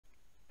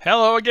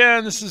Hello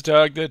again, this is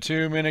Doug, the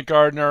 2-Minute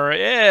Gardener.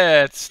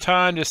 It's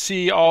time to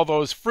see all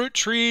those fruit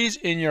trees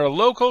in your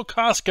local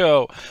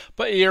Costco.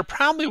 But you're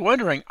probably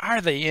wondering,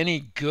 are they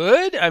any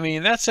good? I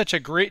mean, that's such a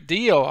great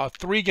deal. A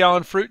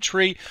 3-gallon fruit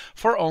tree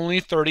for only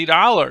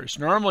 $30.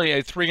 Normally,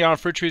 a 3-gallon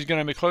fruit tree is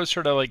going to be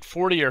closer to like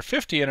 40 or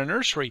 50 in a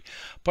nursery.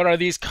 But are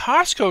these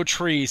Costco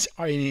trees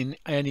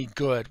any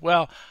good?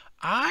 Well,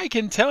 I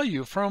can tell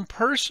you from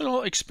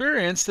personal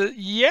experience that,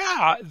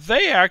 yeah,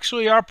 they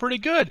actually are pretty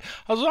good.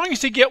 As long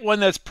as you get one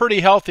that's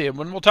pretty healthy. And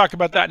we'll talk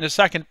about that in a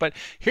second. But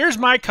here's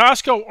my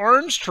Costco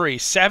orange tree,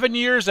 7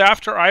 years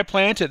after I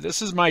planted.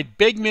 This is my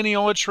big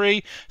Mineola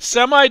tree,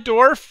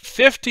 semi-dwarf,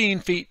 15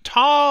 feet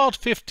tall,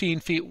 15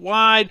 feet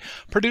wide,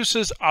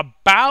 produces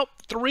about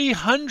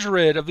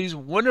 300 of these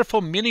wonderful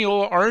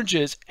Mineola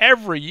oranges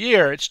every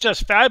year. It's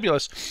just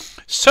fabulous.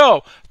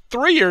 So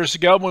 3 years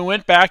ago, we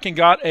went back and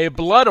got a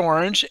blood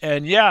orange,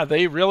 and yeah,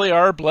 they really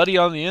are bloody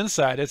on the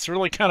inside. It's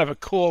really kind of a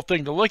cool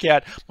thing to look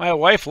at. My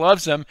wife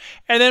loves them.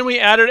 And then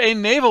we added a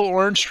navel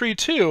orange tree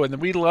too, and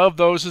we love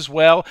those as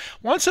well.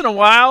 Once in a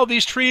while,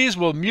 these trees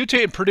will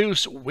mutate and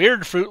produce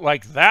weird fruit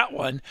like that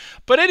one.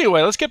 But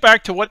anyway, let's get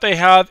back to what they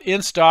have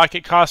in stock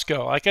at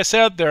Costco. Like I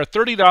said, they're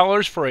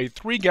 $30 for a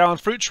 3-gallon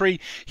fruit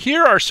tree.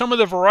 Here are some of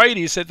the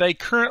varieties that they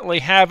currently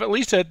have, at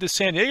least at the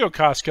San Diego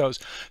Costco's.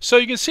 So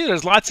you can see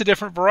there's lots of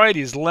different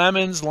varieties.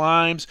 Lemons,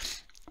 limes,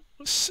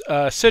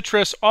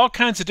 citrus, all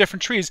kinds of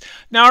different trees.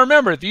 Now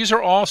remember, these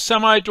are all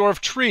semi-dwarf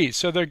trees,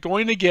 so they're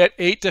going to get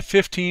 8 to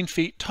 15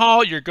 feet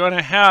tall. You're going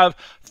to have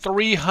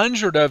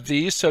 300 of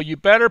these, so you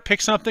better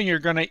pick something you're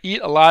going to eat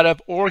a lot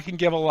of, or you can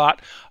give a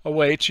lot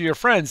away to your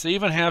friends. They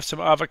even have some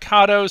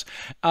avocados.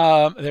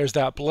 There's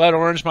that blood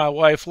orange my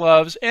wife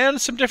loves,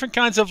 and some different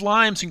kinds of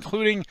limes,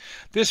 including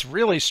this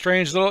really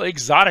strange little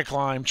exotic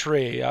lime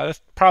tree. That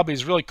probably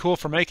is really cool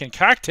for making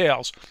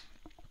cocktails.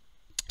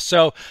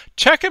 So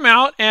check them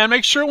out, and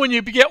make sure when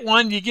you get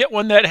one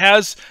that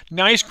has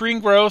nice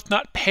green growth,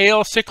 not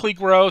pale, sickly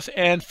growth,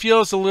 and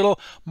feels a little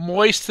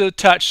moist to the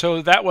touch.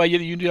 So that way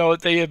you know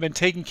that they have been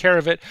taking care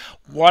of it,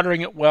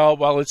 watering it well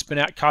while it's been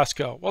at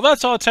Costco. Well,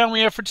 that's all the time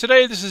we have for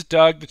today. This is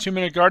Doug, the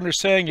 2-Minute Gardener,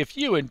 saying if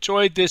you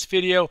enjoyed this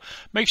video,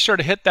 make sure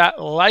to hit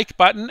that like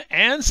button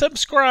and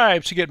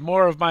subscribe to get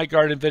more of my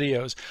garden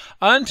videos.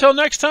 Until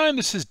next time,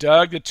 this is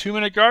Doug, the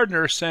 2-Minute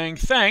Gardener, saying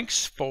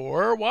thanks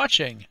for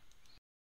watching.